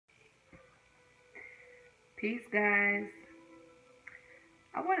Peace, guys.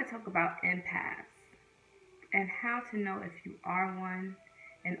 I want to talk about empaths and how to know if you are one,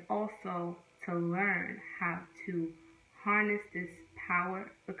 and also to learn how to harness this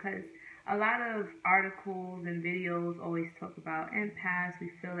power, because a lot of articles and videos always talk about empaths.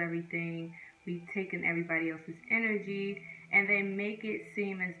 We feel everything, we take in everybody else's energy, and they make it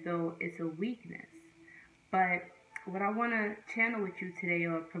seem as though it's a weakness. But what I want to channel with you today,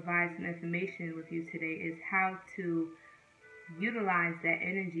 or provide some information with you today, is how to utilize that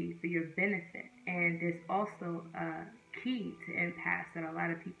energy for your benefit. And there's also a key to empaths that a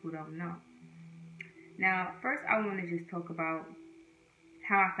lot of people don't know. Now, first I want to just talk about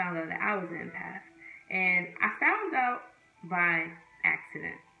how I found out that I was an empath. And I found out by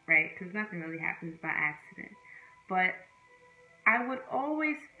accident, right? Because nothing really happens by accident. But I would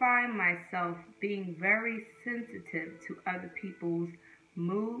always find myself being very sensitive to other people's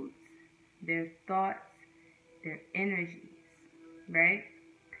moods, their thoughts, their energies, right?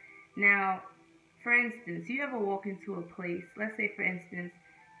 Now, for instance, you ever walk into a place, let's say for instance,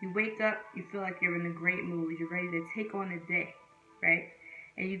 you wake up, you feel like you're in a great mood, you're ready to take on the day, right?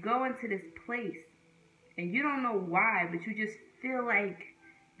 And you go into this place, and you don't know why, but you just feel like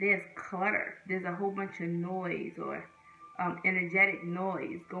there's clutter, there's a whole bunch of noise, or energetic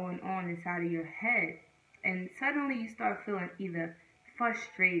noise going on inside of your head, and suddenly you start feeling either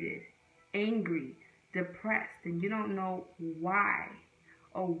frustrated, angry, depressed, and you don't know why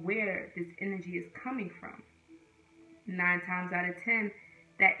or where this energy is coming from. 9 times out of 10,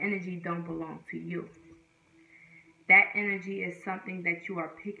 that energy don't belong to you. That energy is something that you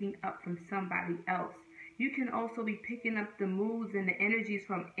are picking up from somebody else. You can also be picking up the moods and the energies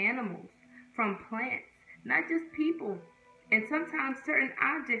from animals, from plants, not just people. And sometimes certain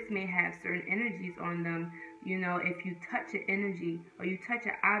objects may have certain energies on them. You know, if you touch an energy or you touch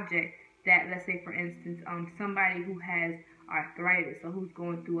an object that, let's say for instance, somebody who has arthritis or who's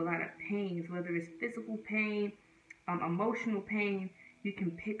going through a lot of pains, whether it's physical pain, emotional pain, you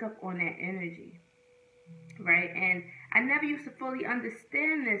can pick up on that energy, right? And I never used to fully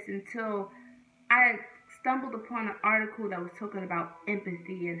understand this until I stumbled upon an article that was talking about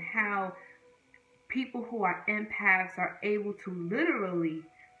empathy and how people who are empaths are able to literally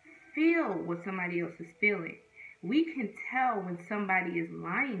feel what somebody else is feeling. We can tell when somebody is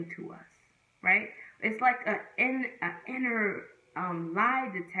lying to us, right? It's like an inner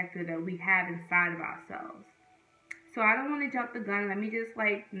lie detector that we have inside of ourselves. So I don't want to jump the gun. Let me just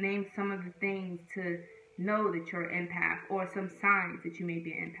name some of the things to know that you're an empath, or some signs that you may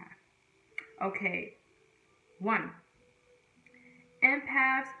be an empath. Okay, 1.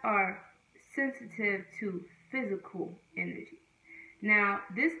 Empaths are sensitive to physical energy. Now,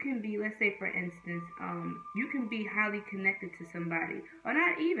 this can be, let's say for instance, you can be highly connected to somebody, or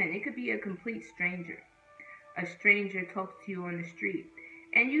not even, it could be a complete stranger. A stranger talks to you on the street,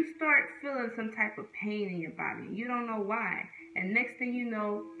 and you start feeling some type of pain in your body. You don't know why. And next thing you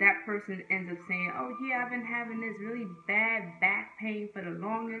know, that person ends up saying, oh yeah, I've been having this really bad back pain for the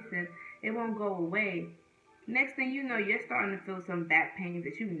longest, and it won't go away. Next thing you know, you're starting to feel some back pains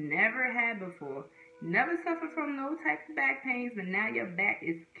that you never had before. Never suffered from no type of back pains, but now your back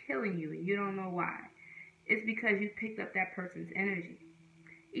is killing you and you don't know why. It's because you picked up that person's energy.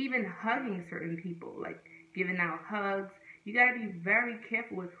 Even hugging certain people, like giving out hugs, you got to be very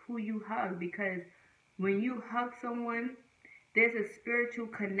careful with who you hug, because when you hug someone, there's a spiritual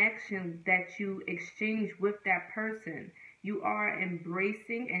connection that you exchange with that person. You are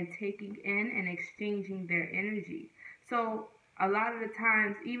embracing and taking in and exchanging their energy. So a lot of the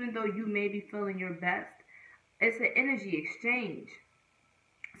times, even though you may be feeling your best, it's an energy exchange.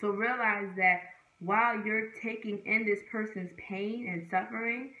 So realize that while you're taking in this person's pain and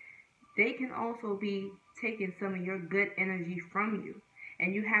suffering, they can also be taking some of your good energy from you.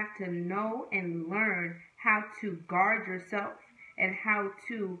 And you have to know and learn how to guard yourself and how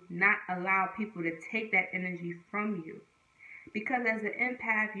to not allow people to take that energy from you. Because as an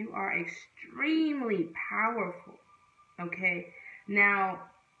empath, you are extremely powerful, okay? Now,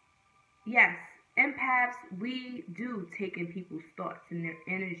 yes, empaths, we do take in people's thoughts and their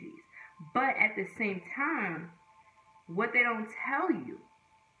energies. But at the same time, what they don't tell you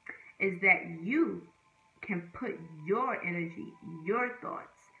is that you can put your energy, your thoughts,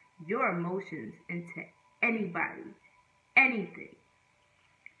 your emotions into anybody, anything.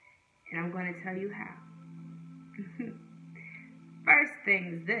 And I'm going to tell you how. First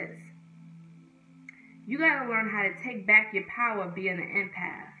thing is this. You got to learn how to take back your power being an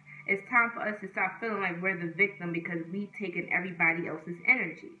empath. It's time for us to stop feeling like we're the victim because we've taken everybody else's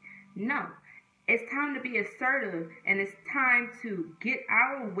energy. No. It's time to be assertive, and it's time to get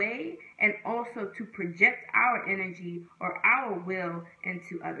our way and also to project our energy or our will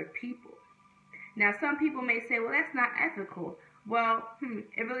into other people. Now, some people may say, well, that's not ethical. Well,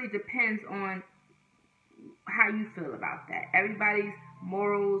 it really depends on how you feel about that. Everybody's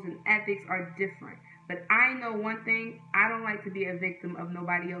morals and ethics are different. But I know one thing, I don't like to be a victim of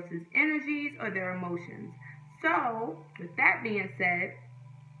nobody else's energies or their emotions. So, with that being said,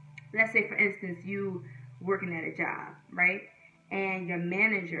 let's say, for instance, you working at a job, right? And your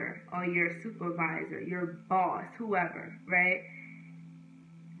manager or your supervisor, your boss, whoever, right?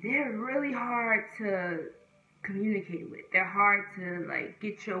 They're really hard to communicate with. They're hard to, like,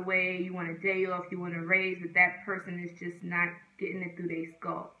 get your way. You want a day off, you want a raise, but that person is just not getting it through their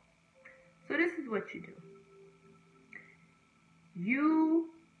skull. So this is what you do. You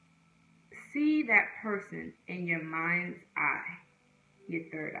see that person in your mind's eye, your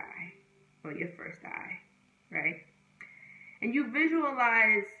third eye, or your first eye, right? And you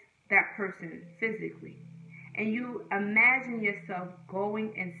visualize that person physically. And you imagine yourself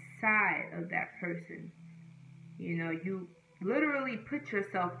going inside of that person. You know, you literally put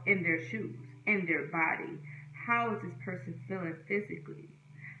yourself in their shoes, in their body. How is this person feeling physically?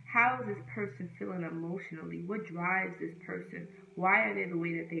 How is this person feeling emotionally? What drives this person? Why are they the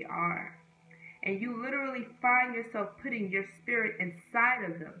way that they are? And you literally find yourself putting your spirit inside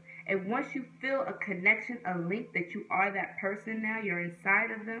of them. And once you feel a connection, a link that you are that person now, you're inside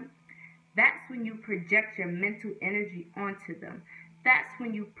of them, that's when you project your mental energy onto them. That's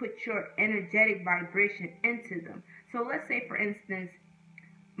when you put your energetic vibration into them. So let's say, for instance,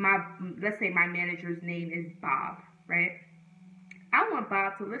 let's say my manager's name is Bob, right? I want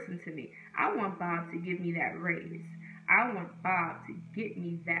Bob to listen to me. I want Bob to give me that raise. I want Bob to get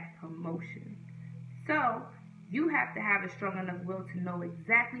me that promotion. So you have to have a strong enough will to know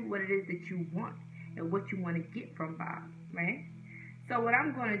exactly what it is that you want and what you want to get from Bob, right? So what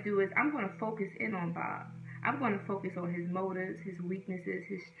I'm going to do is I'm going to focus in on Bob. I'm going to focus on his motives, his weaknesses,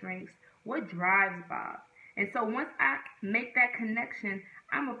 his strengths, what drives Bob. And so once I make that connection,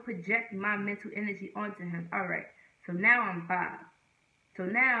 I'm going to project my mental energy onto him. All right, so now I'm Bob. So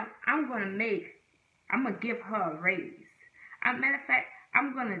now I'm going to give her a raise. Matter of fact,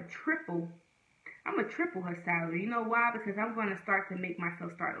 I'm going to triple her salary. You know why? Because I'm going to start to make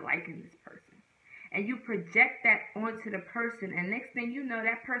myself start liking this person. And you project that onto the person, and next thing you know,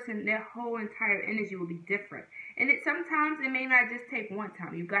 that person, their whole entire energy will be different. And sometimes it may not just take one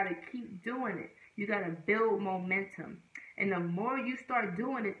time. You got to keep doing it. You got to build momentum. And the more you start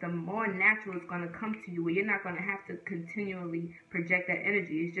doing it, the more natural it's going to come to you, where you're not going to have to continually project that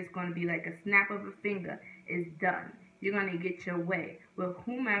energy. It's just going to be like a snap of a finger. It's done. You're going to get your way with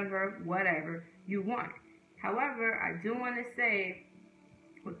whomever, whatever you want. However, I do want to say,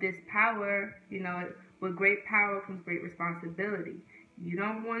 with this power, you know, with great power comes great responsibility. You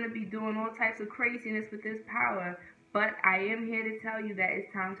don't want to be doing all types of craziness with this power, but I am here to tell you that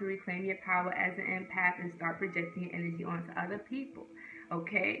it's time to reclaim your power as an empath and start projecting your energy onto other people,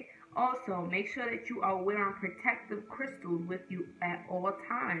 okay? Also, make sure that you are wearing protective crystals with you at all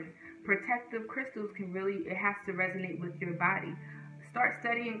times. Protective crystals it has to resonate with your body. Start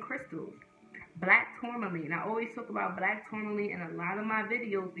studying crystals. Black tourmaline. I always talk about black tourmaline in a lot of my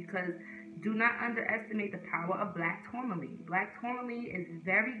videos because do not underestimate the power of black tourmaline. Black tourmaline is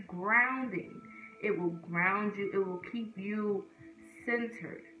very grounding. It will ground you. It will keep you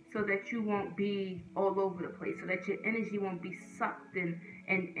centered so that you won't be all over the place, so that your energy won't be sucked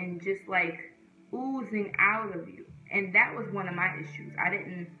and just like oozing out of you. And that was one of my issues.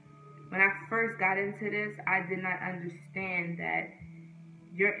 When I first got into this, I did not understand that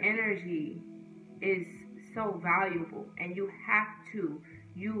your energy is so valuable, and you have to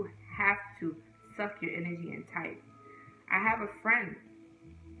suck your energy in tight. I have a friend,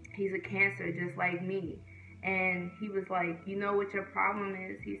 he's a Cancer just like me, and he was like, you know what your problem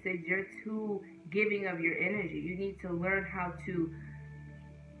is? He said, you're too giving of your energy. You need to learn how to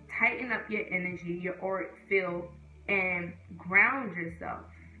tighten up your energy, your auric field, and ground yourself.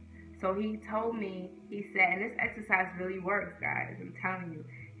 So he told me, he said, and this exercise really works, guys, I'm telling you.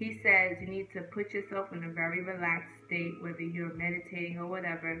 He says you need to put yourself in a very relaxed state, whether you're meditating or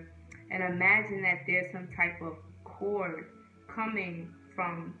whatever, and imagine that there's some type of cord coming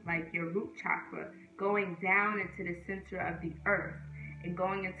from like your root chakra, going down into the center of the earth and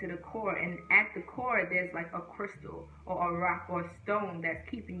going into the core. And at the core, there's like a crystal or a rock or a stone that's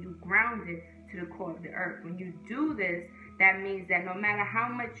keeping you grounded to the core of the earth. When you do this, that means that no matter how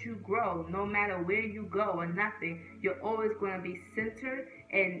much you grow, no matter where you go or nothing, you're always going to be centered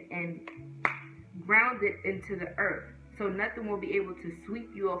and grounded into the earth. So nothing will be able to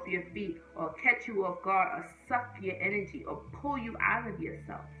sweep you off your feet or catch you off guard or suck your energy or pull you out of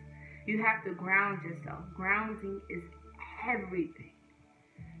yourself. You have to ground yourself. Grounding is everything.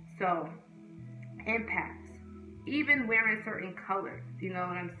 So, empaths, even wearing certain colors, you know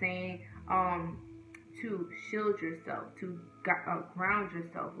what I'm saying? To shield yourself, to ground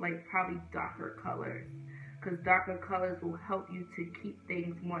yourself, like probably darker colors, because darker colors will help you to keep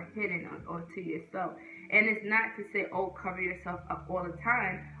things more hidden or to yourself. And it's not to say, oh, cover yourself up all the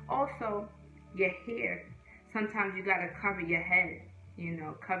time. Also, your hair. Sometimes you gotta cover your head. You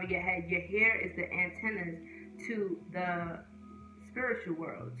know, cover your head. Your hair is the antennas to the spiritual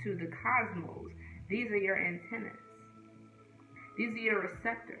world, to the cosmos. These are your antennas. These are your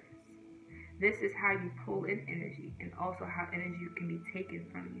receptors. This is how you pull in energy, and also how energy can be taken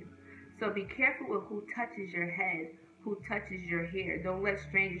from you. So be careful with who touches your head, who touches your hair. Don't let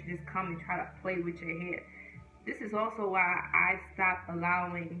strangers just come and try to play with your hair. This is also why I stopped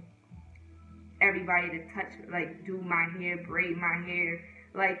allowing everybody to touch, like do my hair, braid my hair.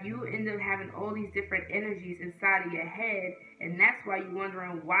 Like, you end up having all these different energies inside of your head, and that's why you're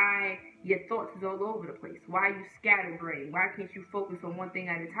wondering why your thoughts is all over the place. Why you scatterbrain? Why can't you focus on one thing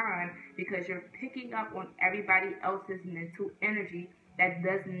at a time? Because you're picking up on everybody else's mental energy that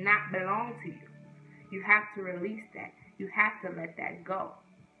does not belong to you. You have to release that. You have to let that go.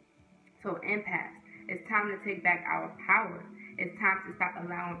 So empaths, it's time to take back our power. It's time to stop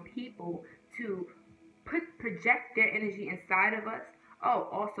allowing people to project their energy inside of us. Oh,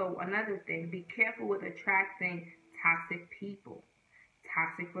 also another thing, be careful with attracting toxic people,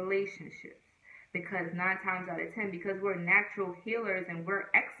 toxic relationships. Because 9 times out of 10, because we're natural healers and we're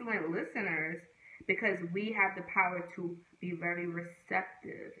excellent listeners, because we have the power to be very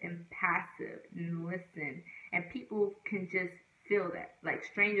receptive and passive and listen. And people can just feel that. Like,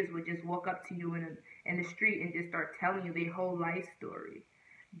 strangers would just walk up to you in the street and just start telling you their whole life story.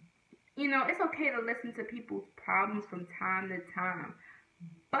 You know, it's okay to listen to people's problems from time to time,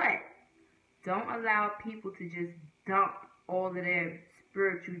 but don't allow people to just dump all of their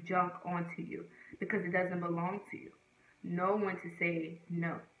spiritual junk onto you, because it doesn't belong to you. Know when to say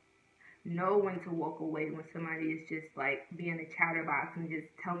no. Know when to walk away when somebody is just like being a chatterbox and just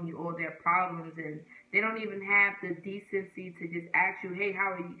telling you all their problems, and they don't even have the decency to just ask you, hey,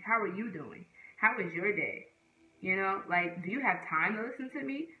 how are you doing? How is your day? You know, like, do you have time to listen to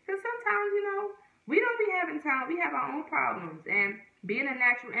me? Because sometimes, you know, we don't be having time. We have our own problems. And being a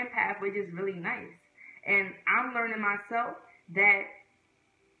natural empath was just really nice. And I'm learning myself that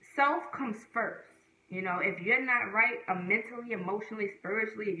self comes first. You know, if you're not right mentally, emotionally,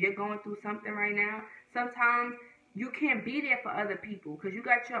 spiritually, if you're going through something right now, sometimes you can't be there for other people because you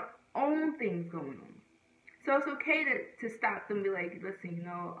got your own things going on. So it's okay to stop them and be like, listen, you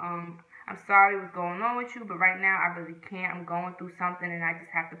know, I'm sorry what's going on with you, but right now I really can't. I'm going through something and I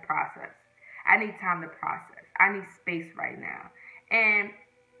just have to process. I need time to process. I need space right now. And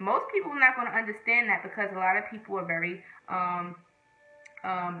most people are not going to understand that, because a lot of people are very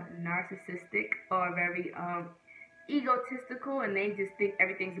narcissistic or very egotistical, and they just think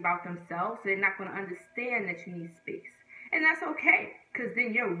everything's about themselves. So they're not going to understand that you need space. And that's okay, because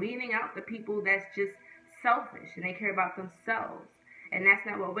then you're weeding out the people that's just selfish and they care about themselves. And that's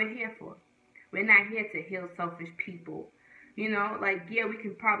not what we're here for. We're not here to heal selfish people. You know, like, yeah, we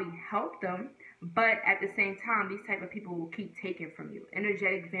can probably help them, but at the same time, these type of people will keep taking from you.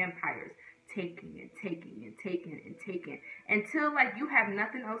 Energetic vampires, taking and taking and taking and taking until, like, you have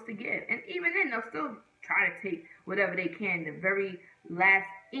nothing else to give. And even then, they'll still try to take whatever they can, the very last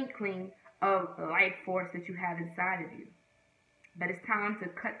inkling of life force that you have inside of you. But it's time to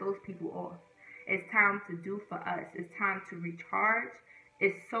cut those people off. It's time to do for us. It's time to recharge.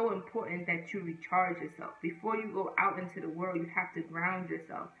 It's so important that you recharge yourself. Before you go out into the world, you have to ground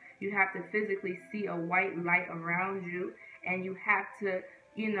yourself. You have to physically see a white light around you, and you have to,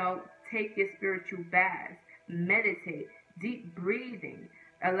 you know, take your spiritual bath, meditate, deep breathing.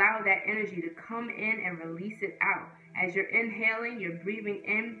 Allow that energy to come in and release it out. As you're inhaling, you're breathing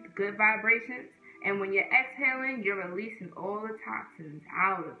in good vibrations, and when you're exhaling, you're releasing all the toxins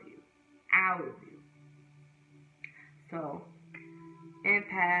out of you. So,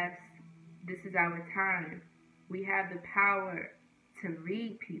 empaths, this is our time. We have the power to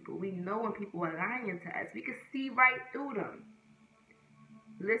read people. We know when people are lying to us. We can see right through them.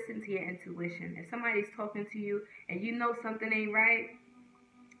 Listen to your intuition. If somebody's talking to you and you know something ain't right,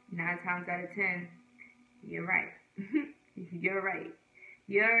 9 times out of 10, you're right. You're right.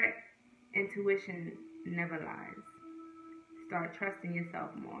 Your intuition never lies. Start trusting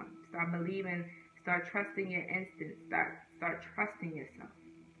yourself more. Start believing. Start trusting your instincts. Start trusting yourself.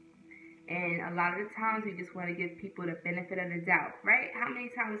 And a lot of the times we just want to give people the benefit of the doubt, right? How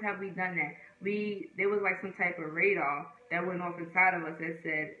many times have we done that? There was like some type of radar that went off inside of us that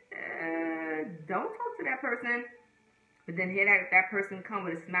said, don't talk to that person. But then hear that person come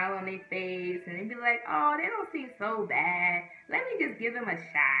with a smile on their face and they be like, oh, they don't seem so bad. Let me just give them a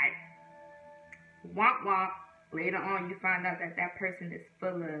shot. Womp womp. Later on, you find out that that person is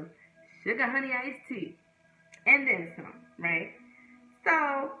full of sugar, honey, iced tea. And then some, right?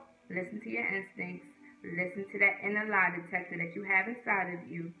 So, listen to your instincts. Listen to that inner lie detector that you have inside of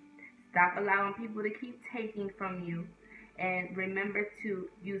you. Stop allowing people to keep taking from you. And remember to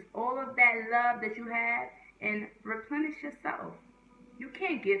use all of that love that you have and replenish yourself. You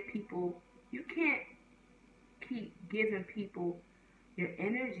can't keep giving people your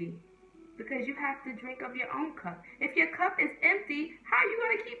energy because you have to drink of your own cup. If your cup is empty, how are you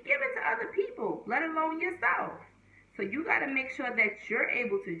going to keep giving to other people, let alone yourself? So you got to make sure that you're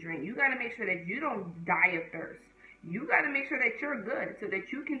able to drink. You got to make sure that you don't die of thirst. You got to make sure that you're good so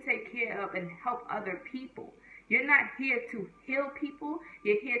that you can take care of and help other people. You're not here to heal people.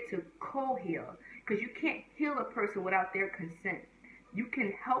 You're here to co-heal because you can't heal a person without their consent. You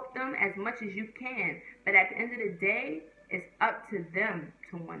can help them as much as you can, but at the end of the day, it's up to them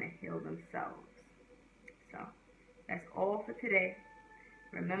to want to heal themselves. So that's all for today.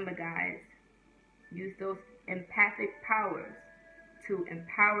 Remember, guys, use those empathic powers to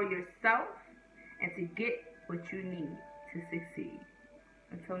empower yourself and to get what you need to succeed.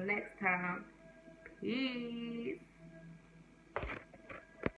 Until next time, peace.